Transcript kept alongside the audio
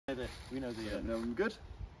We know the no, I'm good.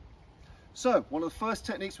 So one of the first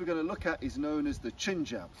techniques we're going to look at is known as the chin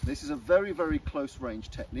jab. This is a very, very close range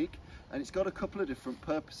technique, and it's got a couple of different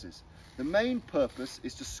purposes. The main purpose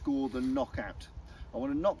is to score the knockout. I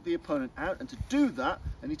want to knock the opponent out, and to do that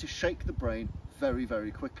I need to shake the brain very,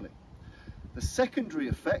 very quickly. The secondary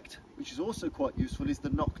effect, which is also quite useful, is the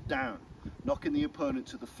knockdown, knocking the opponent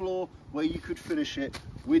to the floor, where you could finish it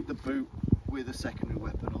with the boot, with a secondary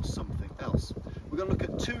weapon or something else. We're going to look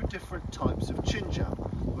at two different types of chin jab.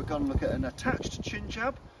 We're going to look at an attached chin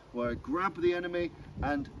jab, where I grab the enemy,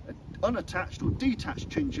 and an unattached or detached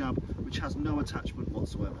chin jab, which has no attachment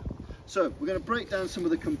whatsoever. So we're going to break down some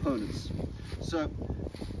of the components. So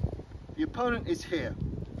the opponent is here.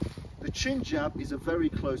 The chin jab is a very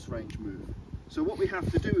close range move. So what we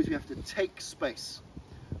have to do is we have to take space.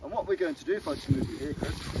 And what we're going to do, if I just move you here,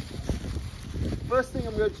 Chris. First thing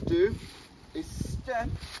I'm going to do is step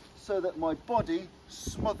so that my body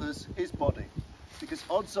smothers his body. Because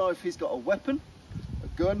odds are if he's got a weapon, a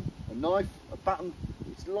gun, a knife, a baton,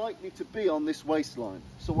 it's likely to be on this waistline.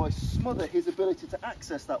 So I smother his ability to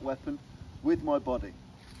access that weapon with my body.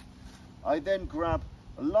 I then grab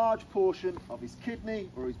a large portion of his kidney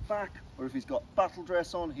or his back, or if he's got battle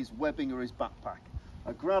dress on, his webbing or his backpack.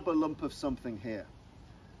 I grab a lump of something here.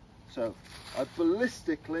 So I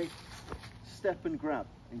ballistically step and grab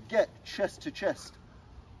and get chest to chest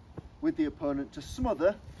with the opponent to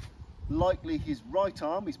smother likely his right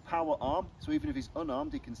arm, his power arm, so even if he's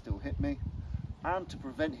unarmed he can still hit me, and to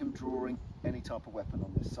prevent him drawing any type of weapon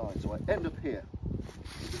on this side. So I end up here.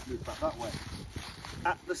 Just move back that way.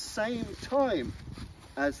 At the same time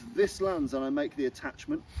as this lands and I make the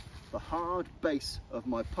attachment, the hard base of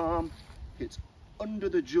my palm hits under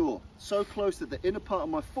the jaw, so close that the inner part of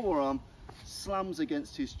my forearm slams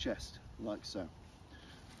against his chest, like so.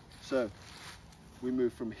 So we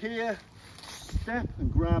move from here, step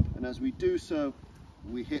and grab, and as we do so,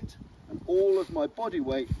 we hit, and all of my body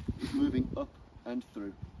weight is moving up and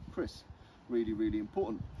through Chris. Really, really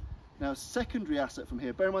important. Now, secondary asset from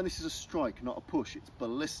here, bear in mind this is a strike, not a push, it's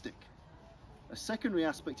ballistic. A secondary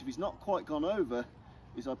aspect, if he's not quite gone over,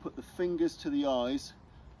 is I put the fingers to the eyes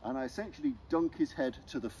and I essentially dunk his head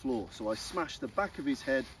to the floor. So I smash the back of his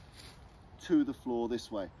head to the floor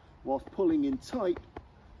this way, whilst pulling in tight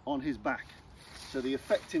on his back. So the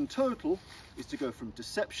effect in total is to go from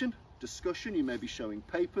deception, discussion, you may be showing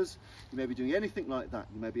papers, you may be doing anything like that.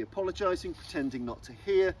 You may be apologising, pretending not to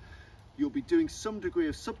hear. You'll be doing some degree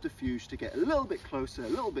of subterfuge to get a little bit closer,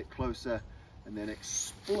 and then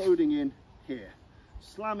exploding in here.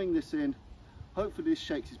 Slamming this in, hopefully this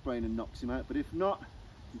shakes his brain and knocks him out, but if not,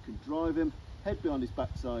 you can drive him, head behind his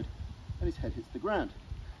backside, and his head hits the ground.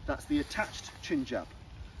 That's the attached chin jab.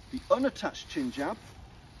 The unattached chin jab,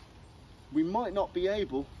 we might not be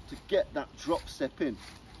able to get that drop step in.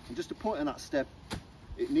 And just to point on that step,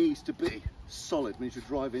 it needs to be solid. We need to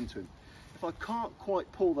drive into him. If I can't quite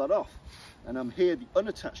pull that off, and I'm here, the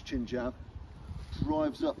unattached chin jab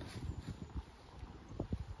drives up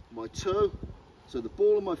my toe, so the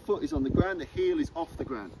ball of my foot is on the ground, the heel is off the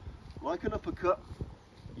ground. Like an uppercut,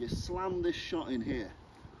 you slam this shot in here.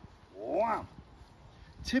 Wow!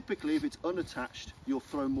 Typically, if it's unattached, you'll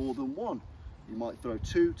throw more than one. You might throw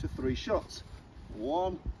 2 to 3 shots.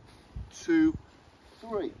 1, 2,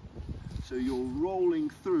 3. So you're rolling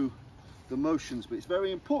through the motions, but it's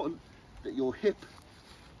very important that your hip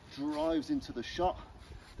drives into the shot,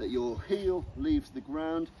 that your heel leaves the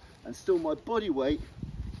ground, and still my body weight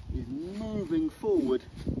is moving forward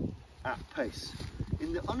at pace.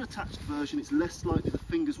 In the unattached version, it's less likely the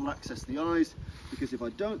fingers will access the eyes, because if I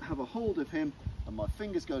don't have a hold of him and my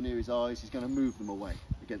fingers go near his eyes, he's going to move them away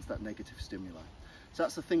against that negative stimuli. So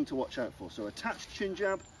that's the thing to watch out for. So attached chin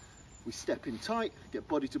jab, we step in tight, get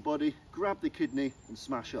body to body, grab the kidney and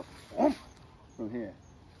smash up from here.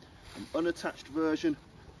 An unattached version,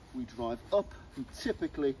 we drive up, and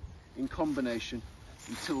typically in combination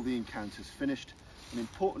until the encounter's finished. An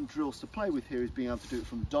important drills to play with here is being able to do it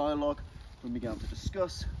from dialogue, from being able to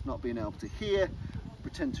discuss, not being able to hear,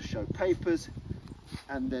 pretend to show papers,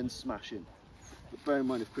 and then smash in. But bear in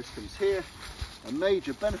mind, if Chris comes here, a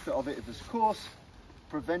major benefit of it is, of course,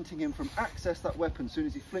 preventing him from access that weapon. As soon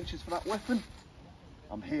as he flinches for that weapon,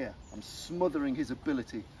 I'm here. I'm smothering his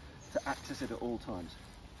ability to access it at all times.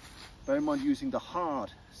 Bear in mind, using the hard,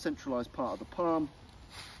 centralized part of the palm,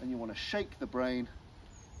 and you want to shake the brain,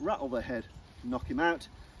 rattle the head, knock him out.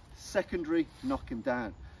 Secondary, knock him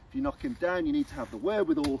down. If you knock him down, you need to have the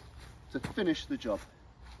wherewithal to finish the job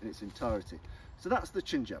in its entirety. So that's the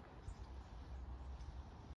chin jab.